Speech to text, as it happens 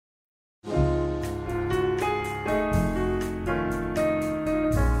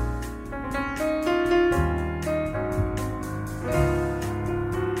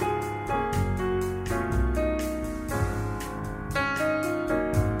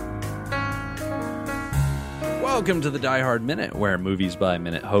Welcome to the Die Hard Minute, where Movies by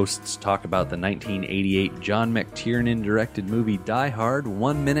Minute hosts talk about the 1988 John McTiernan-directed movie Die Hard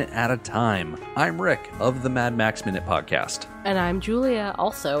 1 minute at a time. I'm Rick of the Mad Max Minute podcast. And I'm Julia,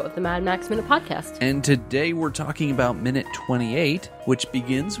 also of the Mad Max Minute podcast. And today we're talking about Minute 28, which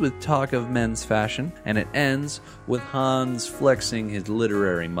begins with talk of men's fashion, and it ends with Hans flexing his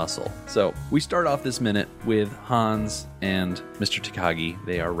literary muscle. So we start off this minute with Hans and Mr. Takagi.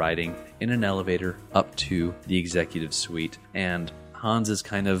 They are riding in an elevator up to the executive suite, and Hans is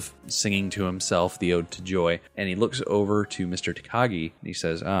kind of singing to himself the Ode to Joy, and he looks over to Mr. Takagi, and he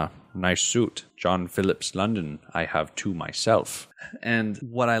says, nice suit. John Phillips London, I have to myself. And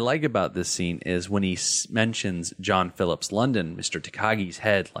what I like about this scene is when he mentions John Phillips London, Mr. Takagi's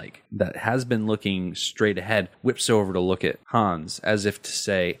head, like, that has been looking straight ahead, whips over to look at Hans, as if to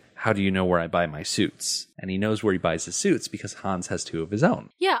say, how do you know where I buy my suits? And he knows where he buys his suits because Hans has two of his own.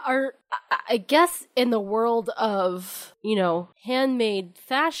 Yeah, I guess in the world of, handmade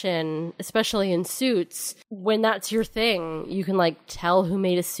fashion, especially in suits, when that's your thing, you can, tell who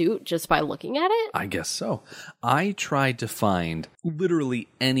made a suit just by looking at it? I guess so. I tried to find literally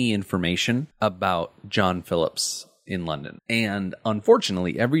any information about John Phillips in London. And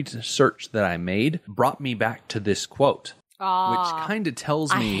unfortunately, every search that I made brought me back to this quote. Which kind of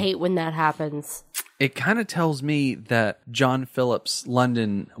tells me... I hate when that happens. It kind of tells me that John Phillips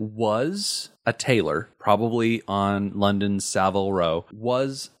London was a tailor, probably on London's Savile Row,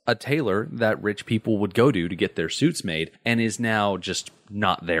 was a tailor that rich people would go to get their suits made, and is now just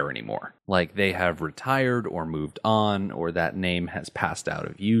not there anymore. Like, they have retired or moved on, or that name has passed out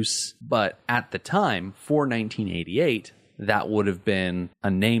of use. But at the time, for 1988... that would have been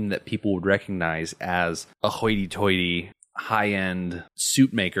a name that people would recognize as a hoity-toity, high-end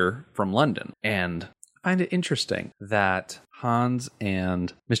suit maker from London. And I find it interesting that Hans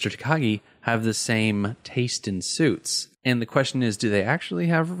and Mr. Takagi have the same taste in suits. And the question is, do they actually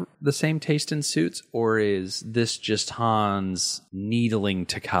have the same taste in suits? Or is this just Hans needling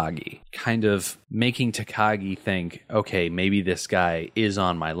Takagi? Kind of making Takagi think, okay, maybe this guy is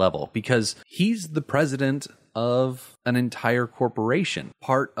on my level. Because he's the president of an entire corporation,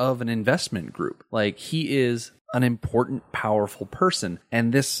 part of an investment group. Like, he is an important, powerful person.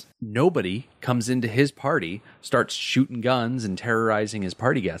 And this nobody comes into his party, starts shooting guns and terrorizing his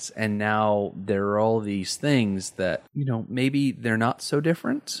party guests. And now there are all these things that, maybe they're not so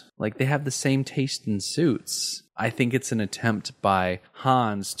different. Like, they have the same taste in suits. I think it's an attempt by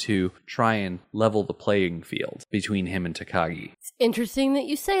Hans to try and level the playing field between him and Takagi. It's interesting that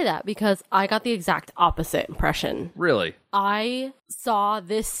you say that, because I got the exact opposite impression. Really? I saw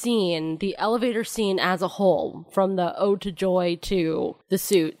this scene, the elevator scene as a whole, from the Ode to Joy to the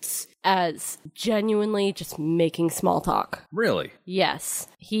suits, as genuinely just making small talk. Really? Yes.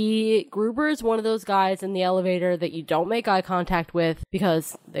 Gruber is one of those guys in the elevator that you don't make eye contact with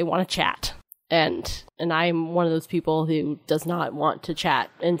because they want to chat. And I'm one of those people who does not want to chat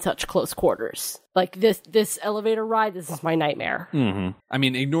in such close quarters. Like, this elevator ride, this is my nightmare. Mm-hmm. I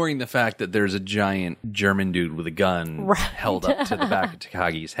mean, ignoring the fact that there's a giant German dude with a gun held up to the back of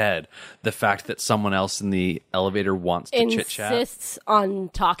Takagi's head, the fact that someone else in the elevator wants to chit-chat. Insists on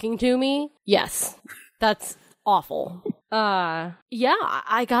talking to me, yes. That's awful. Yeah,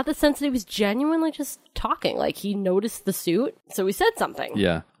 I got the sense that he was genuinely just talking. Like, he noticed the suit, so he said something.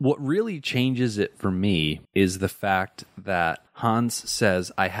 Yeah. What really changes it for me is the fact that Hans says,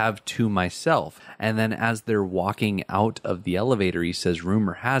 I have to myself. And then as they're walking out of the elevator, he says,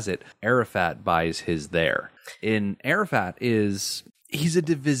 rumor has it, Arafat buys his there. And Arafat he's a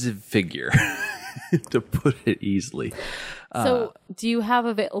divisive figure, to put it easily. So, do you have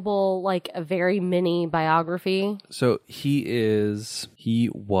available, a very mini biography? So, he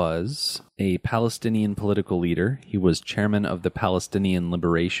was a Palestinian political leader. He was chairman of the Palestinian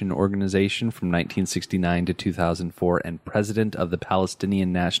Liberation Organization from 1969 to 2004 and president of the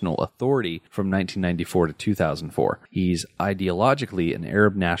Palestinian National Authority from 1994 to 2004. He's ideologically an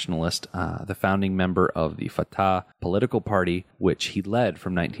Arab nationalist, the founding member of the Fatah political party, which he led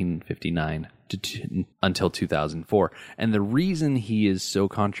from 1959 until 2004. And the reason he is so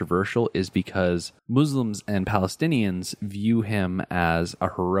controversial is because Muslims and Palestinians view him as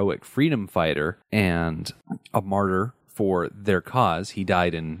a heroic freedom fighter and a martyr for their cause. He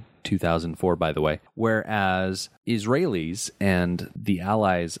died in 2004, by the way. Whereas Israelis and the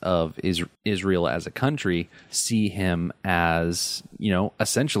allies of Israel as a country see him as,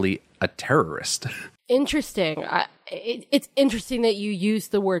 essentially a terrorist. Interesting. it's interesting that you use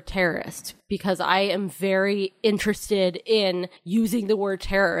the word terrorist, because I am very interested in using the word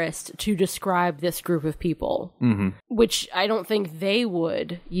terrorist to describe this group of people, which I don't think they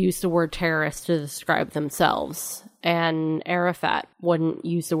would use the word terrorist to describe themselves. And Arafat wouldn't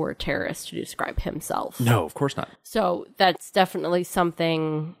use the word terrorist to describe himself. No, of course not. So that's definitely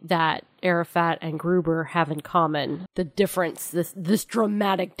something that Arafat and Gruber have in common. The difference, this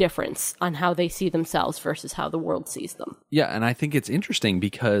dramatic difference on how they see themselves versus how the world sees them. Yeah, and I think it's interesting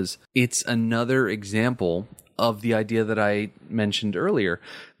because it's another example of the idea that I mentioned earlier,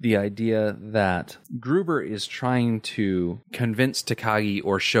 the idea that Gruber is trying to convince Takagi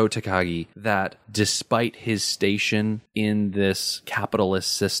or show Takagi that despite his station in this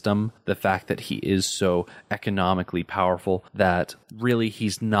capitalist system, the fact that he is so economically powerful, that really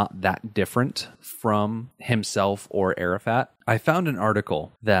he's not that different from himself or Arafat. I found an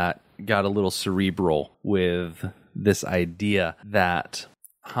article that got a little cerebral with this idea that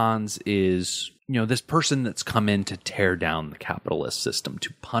Hans is, this person that's come in to tear down the capitalist system,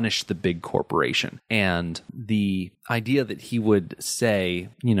 to punish the big corporation. And the idea that he would say,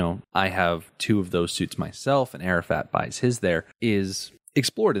 I have 2 of those suits myself and Arafat buys his there, is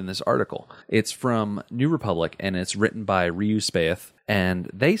explored in this article. It's from New Republic and it's written by Ryu Spaeth.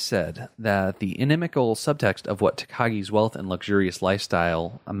 And they said that the inimical subtext of what Takagi's wealth and luxurious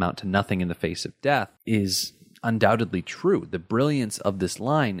lifestyle amount to nothing in the face of death is undoubtedly true. The brilliance of this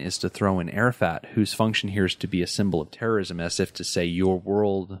line is to throw in Arafat, whose function here is to be a symbol of terrorism, as if to say your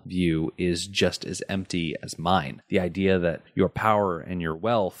worldview is just as empty as mine. The idea that your power and your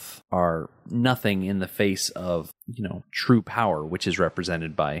wealth are nothing in the face of, true power, which is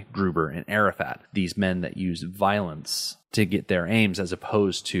represented by Gruber and Arafat, these men that use violence to get their aims as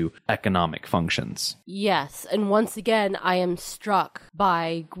opposed to economic functions. Yes, and once again, I am struck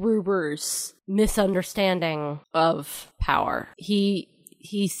by Gruber's misunderstanding of power. He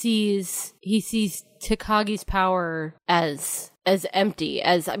sees Takagi's power as empty,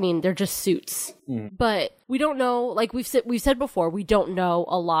 they're just suits. But we don't know, like we've said before, we don't know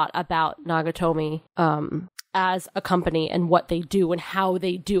a lot about Nagatomi as a company and what they do and how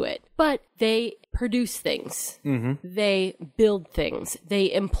they do it. But they produce things. They build things.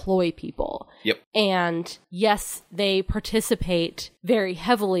 They employ people. Yep. And yes, they participate very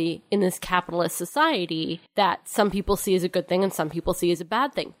heavily in this capitalist society that some people see as a good thing and some people see as a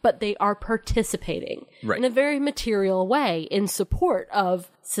bad thing. But they are participating in a very material way in support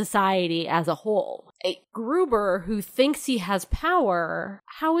of society as a whole. A Gruber who thinks he has power,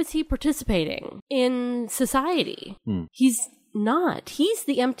 how is he participating in society? He's not. He's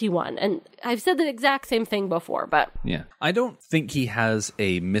the empty one. And I've said the exact same thing before, but... Yeah. I don't think he has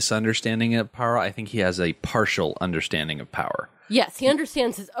a misunderstanding of power. I think he has a partial understanding of power. Yes, he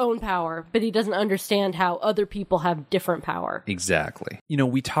understands his own power, but he doesn't understand how other people have different power. Exactly.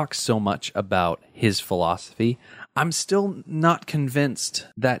 We talk so much about his philosophy. I'm still not convinced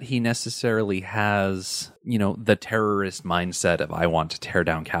that he necessarily has, the terrorist mindset of I want to tear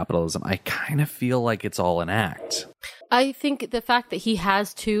down capitalism. I kind of feel like it's all an act. I think the fact that he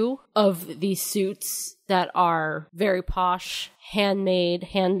has 2 of these suits that are very posh, handmade,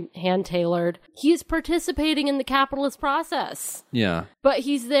 hand-tailored, he is participating in the capitalist process. Yeah. But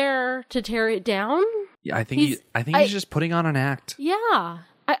he's there to tear it down? Yeah, I think he's just putting on an act. Yeah.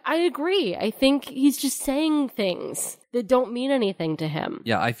 I agree. I think he's just saying things that don't mean anything to him.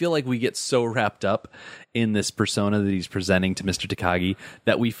 Yeah, I feel like we get so wrapped up in this persona that he's presenting to Mr. Takagi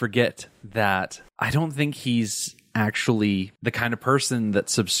that we forget that I don't think he's actually the kind of person that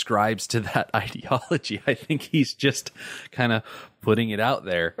subscribes to that ideology. I think he's just kind of putting it out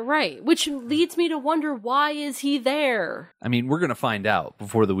there. Right, which leads me to wonder, why is he there? We're going to find out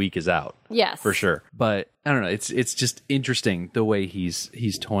before the week is out. Yes. For sure. But I don't know, it's just interesting the way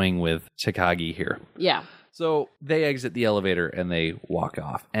he's toying with Takagi here. Yeah. So they exit the elevator and they walk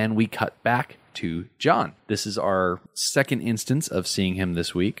off. And we cut back to John. This is our second instance of seeing him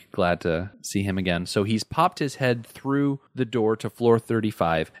this week. Glad to see him again. So he's popped his head through the door to floor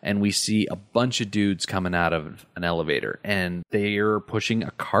 35, and we see a bunch of dudes coming out of an elevator. And they're pushing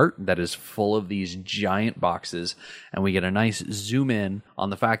a cart that is full of these giant boxes. And we get a nice zoom in on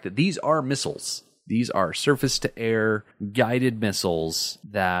the fact that these are missiles. These are surface-to-air guided missiles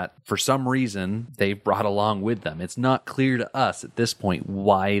that, for some reason, they've brought along with them. It's not clear to us at this point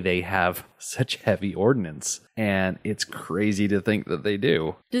why they have such heavy ordnance. And it's crazy to think that they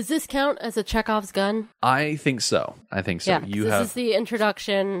do. Does this count as a Chekhov's gun? I think so. Yeah, this is the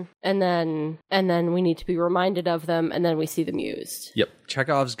introduction, and then we need to be reminded of them, and then we see them used. Yep.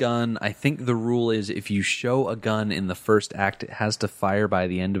 Chekhov's gun, I think the rule is if you show a gun in the first act, it has to fire by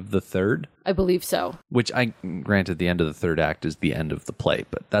the end of the third. I believe so. Which, granted, the end of the third act is the end of the play,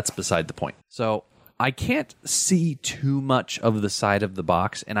 but that's beside the point. So I can't see too much of the side of the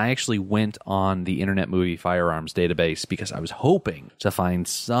box, and I actually went on the Internet Movie Firearms database because I was hoping to find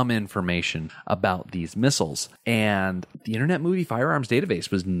some information about these missiles. And the Internet Movie Firearms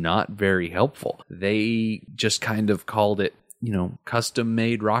database was not very helpful. They just kind of called it,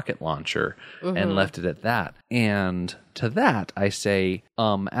 custom-made rocket launcher and left it at that. And to that, I say,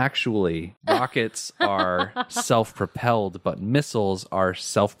 actually, rockets are self-propelled, but missiles are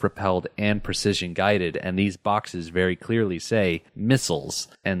self-propelled and precision-guided, and these boxes very clearly say missiles.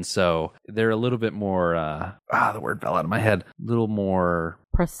 And so they're a little bit more, the word fell out of my head, a little more...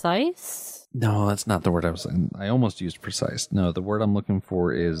 Precise? No, that's not the word I was saying. I almost used precise. No, the word I'm looking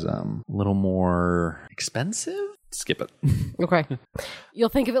for is a little more expensive? Skip it. Okay. You'll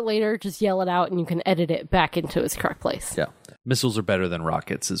think of it later, just yell it out, and you can edit it back into its correct place. Yeah. Missiles are better than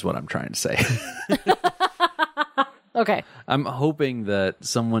rockets is what I'm trying to say. Okay. I'm hoping that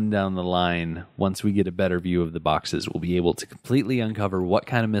someone down the line, once we get a better view of the boxes, will be able to completely uncover what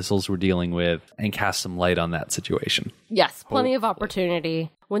kind of missiles we're dealing with and cast some light on that situation. Yes, plenty of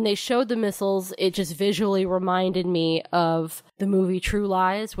opportunity. When they showed the missiles, it just visually reminded me of the movie True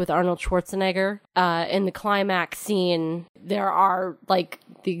Lies with Arnold Schwarzenegger. In the climax scene, there are like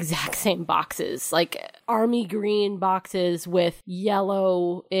the exact same boxes, like army green boxes with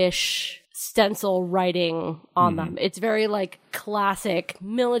yellowish stencil writing on them. It's very like classic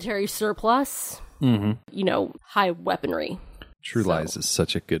military surplus, high weaponry. True Lies is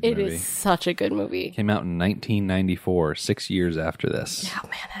such a good movie. It is such a good movie. Came out in 1994, 6 years after this. Yeah,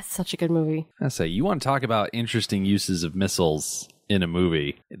 man, that's such a good movie. I say, you want to talk about interesting uses of missiles in a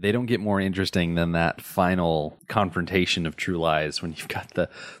movie. They don't get more interesting than that final confrontation of True Lies when you've got the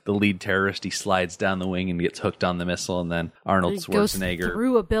lead terrorist, he slides down the wing and gets hooked on the missile, and then Arnold Schwarzenegger goes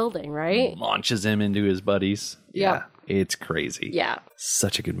through a building, right? Launches him into his buddies. Yeah. It's crazy. Yeah.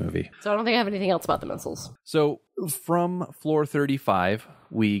 Such a good movie. So I don't think I have anything else about the missiles. So from floor 35,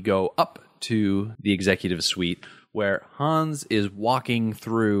 we go up to the executive suite where Hans is walking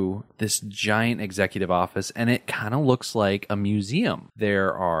through this giant executive office, and it kind of looks like a museum.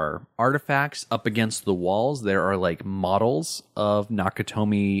 There are artifacts up against the walls. There are like models of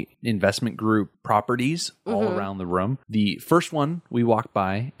Nakatomi Investment Group properties all around the room. The first one we walk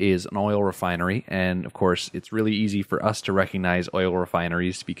by is an oil refinery, and of course, it's really easy for us to recognize oil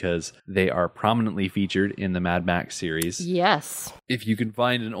refineries because they are prominently featured in the Mad Max series. Yes. If you can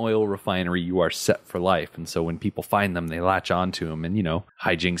find an oil refinery, you are set for life. And so when people find them, they latch onto them and,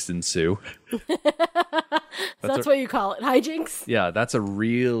 hijinks ensue. That's what you call it, hijinks? Yeah, that's a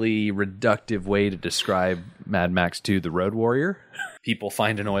really reductive way to describe Mad Max 2, The Road Warrior. People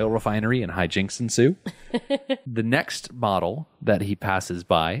find an oil refinery and hijinks ensue. The next model that he passes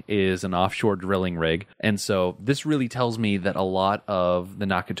by is an offshore drilling rig. And so this really tells me that a lot of the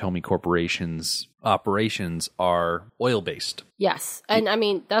Nakatomi Corporation's operations are oil-based. Yes. And I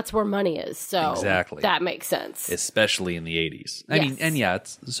mean, that's where money is. So exactly. That makes sense. Especially in the 80s. I mean, and yeah,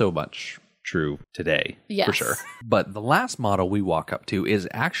 it's so much true today, for sure. But the last model we walk up to is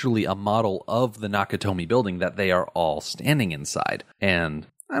actually a model of the Nakatomi building that they are all standing inside. And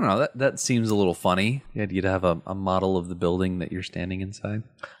I don't know, that seems a little funny. The idea to have a model of the building that you're standing inside.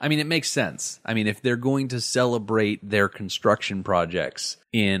 I mean, it makes sense. I mean, if they're going to celebrate their construction projects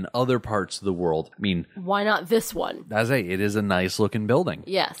in other parts of the world, I mean, why not this one? It is a nice looking building.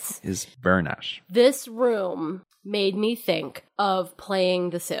 Yes. It's very nice. This room made me think of playing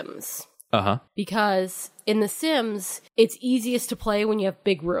The Sims. Because in The Sims, it's easiest to play when you have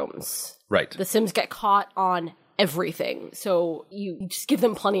big rooms. Right. The Sims get caught on everything, so you just give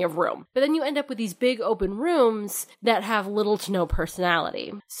them plenty of room. But then you end up with these big open rooms that have little to no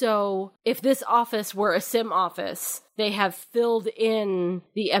personality. So if this office were a Sim office, they have filled in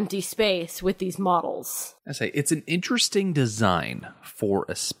the empty space with these models. It's an interesting design for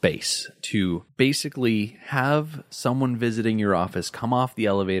a space to basically have someone visiting your office come off the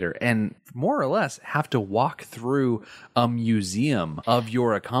elevator and more or less have to walk through a museum of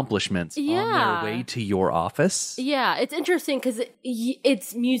your accomplishments on their way to your office. Yeah, it's interesting because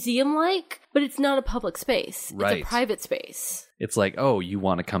it's museum-like, But it's not a public space. Right. It's a private space. It's like, oh, you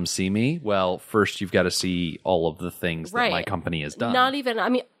want to come see me? Well, first you've got to see all of the things that my company has done. Not even, I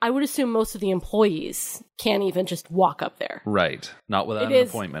mean, I would assume most of the employees can't even just walk up there. Right. Not without an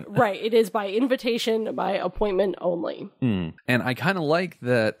appointment. Right. It is by invitation, by appointment only. And I kind of like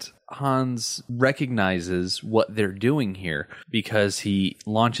that Hans recognizes what they're doing here because he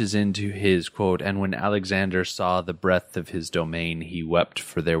launches into his quote, and when Alexander saw the breadth of his domain, he wept,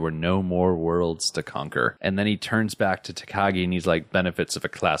 for there were no more worlds to conquer. And then he turns back to Takagi and he's like, benefits of a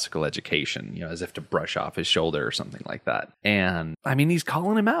classical education, you know, as if to brush off his shoulder or something like that. And I mean, he's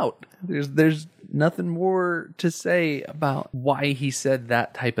calling him out. There's nothing more to say about why he said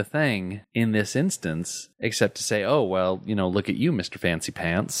that type of thing in this instance, except to say, oh, well, you know, look at you, Mr. Fancy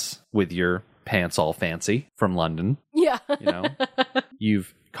Pants, with your pants all fancy from London. Yeah. You know,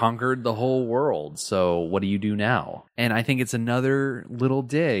 you've conquered the whole world. So what do you do now? And I think it's another little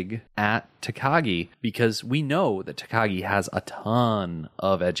dig at Takagi because we know that Takagi has a ton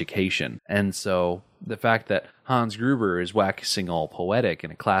of education. And so the fact that Hans Gruber is waxing all poetic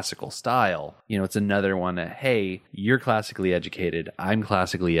in a classical style, you know, it's another one that, hey, you're classically educated. I'm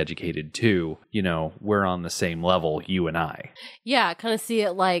classically educated too. You know, we're on the same level, you and I. Yeah, I kind of see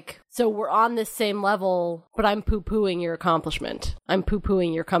it like, so we're on this same level, but I'm poo-pooing your accomplishment. I'm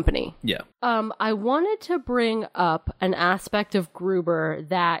poo-pooing your company. Yeah. I wanted to bring up an aspect of Gruber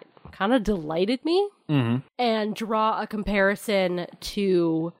that kind of delighted me. And draw a comparison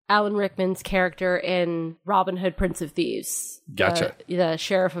to Alan Rickman's character in Robin Hood, Prince of Thieves. Gotcha. The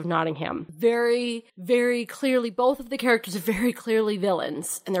Sheriff of Nottingham. Very, very clearly, both of the characters are very clearly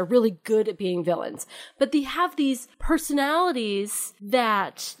villains, and they're really good at being villains. But they have these personalities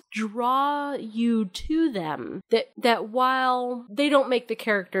that draw you to them, that while they don't make the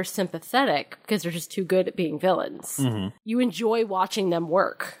character sympathetic, because they're just too good at being villains, you enjoy watching them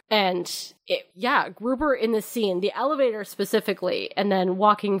work. And Gruber in the scene, the elevator specifically, and then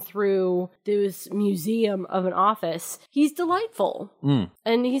walking through this museum of an office, he's delightful.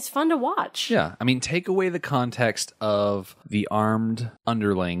 And he's fun to watch. Yeah. I mean, take away the context of the armed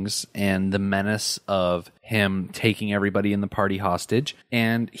underlings and the menace of him taking everybody in the party hostage,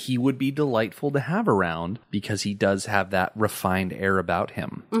 and he would be delightful to have around because he does have that refined air about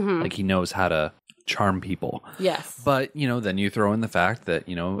him. Like he knows how to charm people. Yes. But, you know, then you throw in the fact that,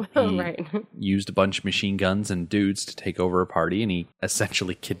 you know, he Right. used a bunch of machine guns and dudes to take over a party, and he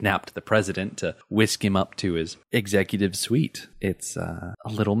essentially kidnapped the president to whisk him up to his executive suite. It's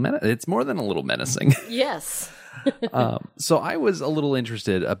it's more than a little menacing. Yes. So I was a little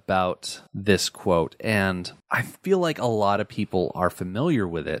interested about this quote, and I feel like a lot of people are familiar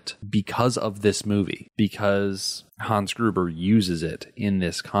with it because of this movie, because Hans Gruber uses it in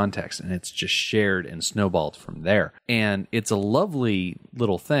this context, and it's just shared and snowballed from there. And it's a lovely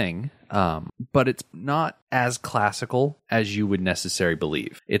little thing, but it's not as classical as you would necessarily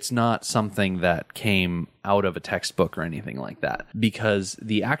believe. It's not something that came out of a textbook or anything like that, because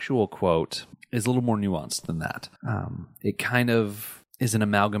the actual quote is a little more nuanced than that. It kind of is an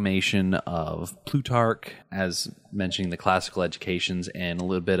amalgamation of Plutarch, as mentioning the classical educations, and a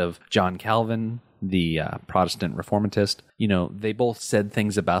little bit of John Calvin, the Protestant reformatist. You know, they both said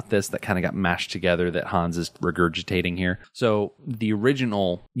things about this that kind of got mashed together that Hans is regurgitating here. So the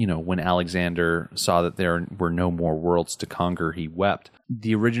original, you know, when Alexander saw that there were no more worlds to conquer, he wept.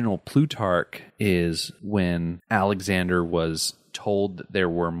 The original Plutarch is when Alexander was told that there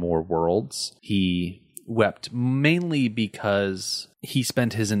were more worlds. He wept mainly because he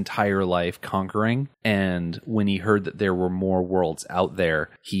spent his entire life conquering, and when he heard that there were more worlds out there,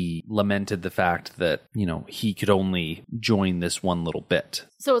 he lamented the fact that, you know, he could only join this one little bit.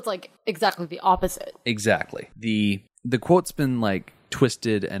 So it's like exactly the opposite. Exactly. The quote's been like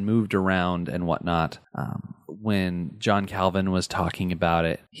twisted and moved around and whatnot. When John Calvin was talking about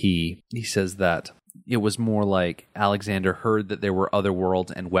it, he says that it was more like Alexander heard that there were other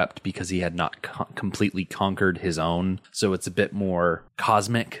worlds and wept because he had not completely conquered his own. So it's a bit more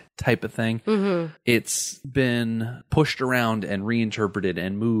cosmic type of thing. It's been pushed around and reinterpreted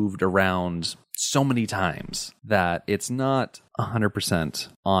and moved around so many times that it's not 100%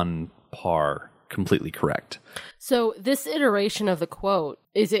 on par, completely correct. So this iteration of the quote,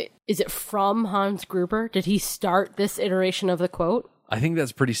 is it from Hans Gruber? Did he start this iteration of the quote? I think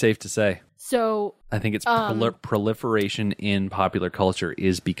that's pretty safe to say. So I think its proliferation in popular culture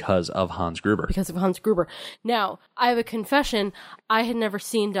is because of Hans Gruber. Because of Hans Gruber. Now, I have a confession. I had never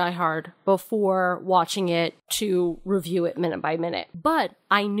seen Die Hard before watching it to review it minute by minute. But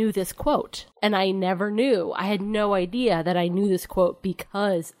I knew this quote, and I never knew. I had no idea that I knew this quote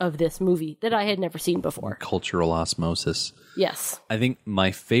because of this movie that I had never seen before. Cultural osmosis. Yes. I think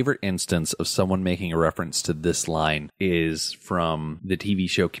my favorite instance of someone making a reference to this line is from the TV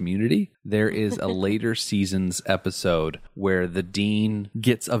show Community. There is a later season's episode where the dean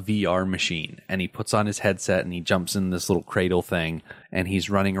gets a VR machine and he puts on his headset and he jumps in this little cradle thing and he's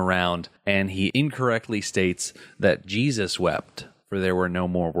running around and he incorrectly states that Jesus wept, for there were no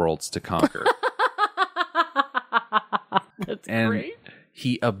more worlds to conquer. That's great.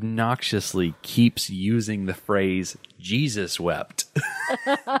 He obnoxiously keeps using the phrase Jesus wept.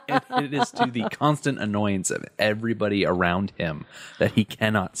 And it is to the constant annoyance of everybody around him that he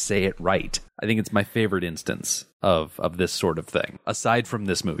cannot say it right. I think it's my favorite instance of this sort of thing. Aside from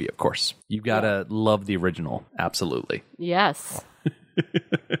this movie, of course. You gotta love the original. Absolutely. Yes.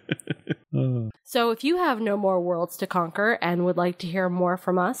 So if you have no more worlds to conquer and would like to hear more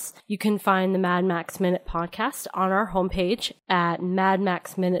from us, you can find the Mad Max Minute podcast on our homepage at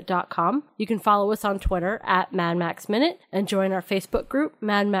madmaxminute.com. You can follow us on Twitter at Mad Max Minute and join our Facebook group,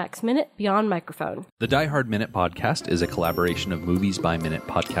 Mad Max Minute Beyond Microphone. The Die Hard Minute podcast is a collaboration of Movies by Minute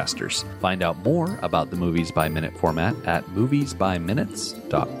podcasters. Find out more about the Movies by Minute format at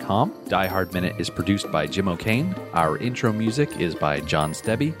moviesbyminutes.com. Die Hard Minute is produced by Jim O'Kane. Our intro music is by John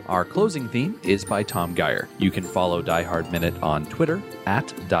Stebby. Our closing theme is by Tom Geyer. You can follow Die Hard Minute on Twitter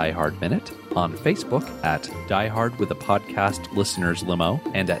at Die Hard Minute, on Facebook at Die Hard with a Podcast Listeners Limo,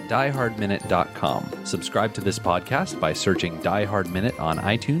 and at diehardminute.com. Subscribe to this podcast by searching Die Hard Minute on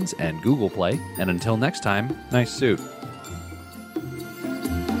iTunes and Google Play. And until next time, nice suit.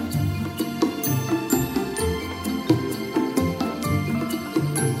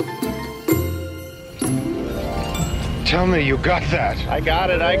 Tell me you got that. I got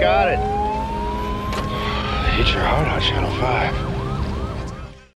it. Hit your heart on Channel 5.